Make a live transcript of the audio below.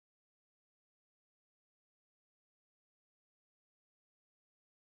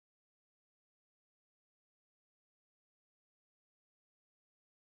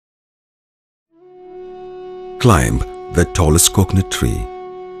Climb the tallest coconut tree.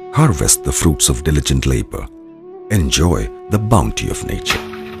 Harvest the fruits of diligent labor. Enjoy the bounty of nature.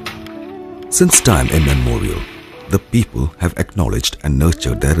 Since time immemorial, the people have acknowledged and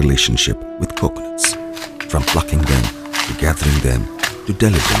nurtured their relationship with coconuts, from plucking them, to gathering them, to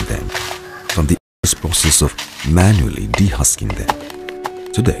delivering them, from the process of manually dehusking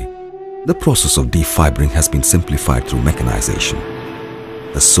them. Today, the process of defibering has been simplified through mechanization.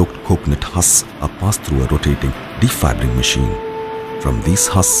 The soaked coconut husks are passed through a rotating defibering machine. From these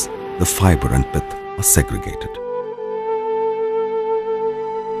husks, the fiber and pith are segregated.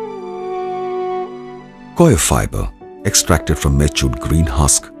 Coir fiber, extracted from matured green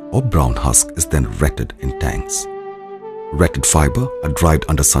husk or brown husk, is then retted in tanks. Retted fiber are dried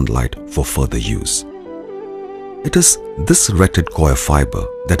under sunlight for further use. It is this retted coir fiber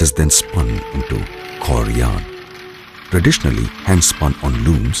that is then spun into coir yarn. Traditionally hand-spun on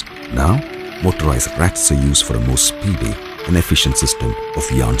looms, now motorized rats are used for a more speedy and efficient system of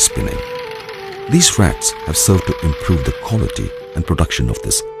yarn spinning. These rats have served to improve the quality and production of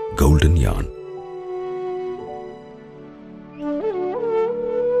this golden yarn.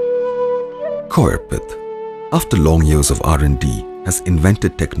 Coir pith, after long years of R&D, has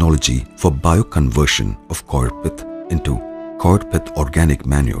invented technology for bioconversion of coir pith into coir pith organic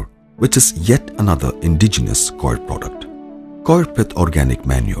manure, which is yet another indigenous coir product. Coir pith organic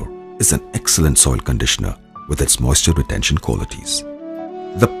manure is an excellent soil conditioner with its moisture retention qualities.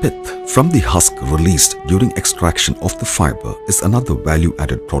 The pith from the husk released during extraction of the fiber is another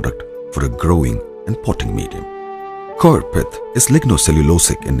value-added product for a growing and potting medium. Coir pith is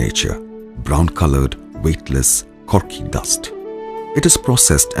lignocellulosic in nature, brown-colored, weightless, corky dust. It is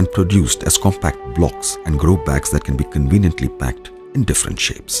processed and produced as compact blocks and grow bags that can be conveniently packed in different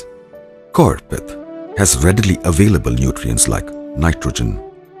shapes. Coir pith has readily available nutrients like nitrogen,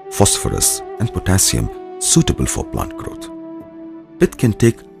 phosphorus, and potassium suitable for plant growth. Pith can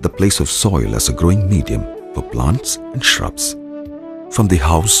take the place of soil as a growing medium for plants and shrubs. From the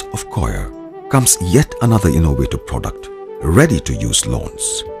house of coir comes yet another innovative product, ready-to-use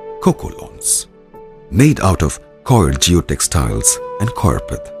lawns, cocoa lawns. Made out of coir geotextiles and coir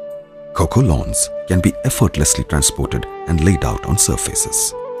pith, cocoa lawns can be effortlessly transported and laid out on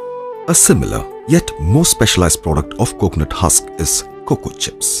surfaces. A similar, yet more specialized product of coconut husk is cocoa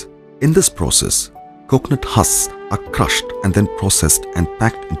chips. In this process, coconut husks are crushed and then processed and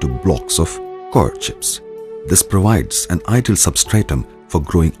packed into blocks of coir chips. This provides an ideal substratum for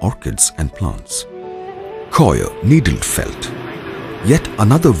growing orchids and plants. Coir needled felt, yet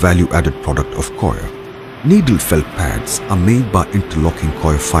another value-added product of coir. Needle felt pads are made by interlocking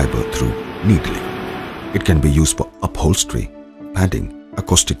coir fiber through needling. It can be used for upholstery, padding,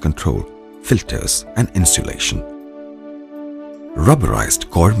 acoustic control, filters, and insulation. Rubberized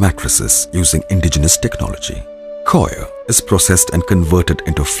coir mattresses using indigenous technology. Coir is processed and converted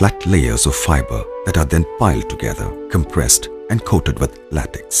into flat layers of fiber that are then piled together, compressed, and coated with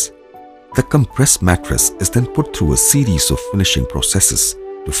latex. The compressed mattress is then put through a series of finishing processes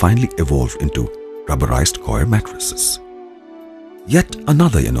to finally evolve into rubberized coir mattresses. Yet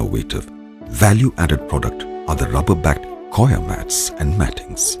another innovative, value-added product are the rubber-backed coir mats and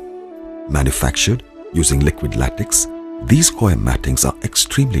mattings. Manufactured using liquid latex, these coir mattings are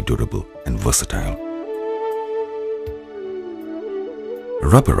extremely durable and versatile.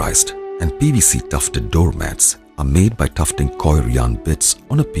 Rubberized and PVC tufted doormats are made by tufting coir yarn bits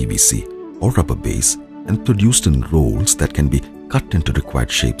on a PVC or rubber base and produced in rolls that can be cut into required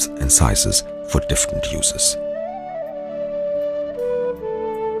shapes and sizes for different uses.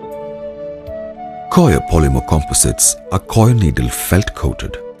 Coir polymer composites are coir needle felt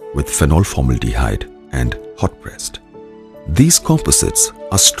coated with phenol formaldehyde and hot pressed. These composites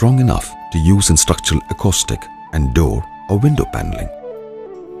are strong enough to use in structural acoustic and door or window paneling.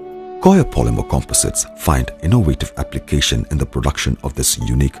 Coir polymer composites find innovative application in the production of this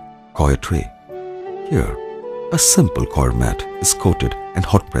unique coir tray. Here, a simple coir mat is coated and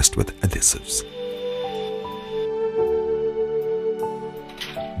hot pressed with adhesives.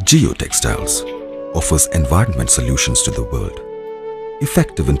 Geotextiles offers environment solutions to the world,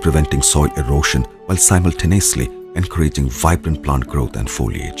 effective in preventing soil erosion while simultaneously encouraging vibrant plant growth and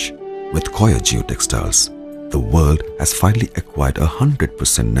foliage. With Coir geotextiles, the world has finally acquired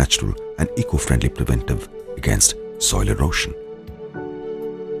 100% natural and eco-friendly preventive against soil erosion.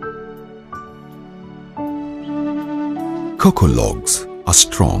 Cocoa logs are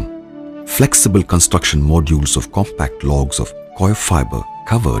strong, flexible construction modules of compact logs of coir fiber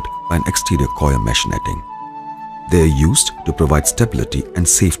covered by an exterior coir mesh netting. They are used to provide stability and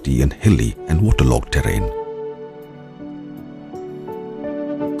safety in hilly and waterlogged terrain.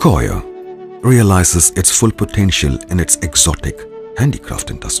 Coir realizes its full potential in its exotic handicraft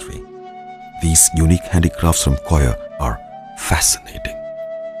industry. These unique handicrafts from Coir are fascinating.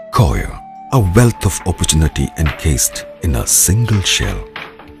 Coir, a wealth of opportunity encased in a single shell,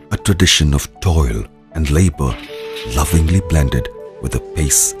 a tradition of toil and labor lovingly blended with the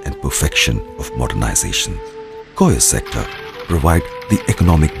pace and perfection of modernization. Coir sector provide the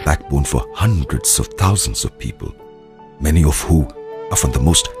economic backbone for hundreds of thousands of people, many of who are from the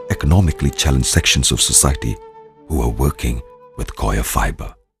most economically challenged sections of society who are working with coir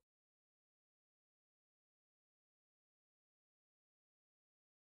fiber.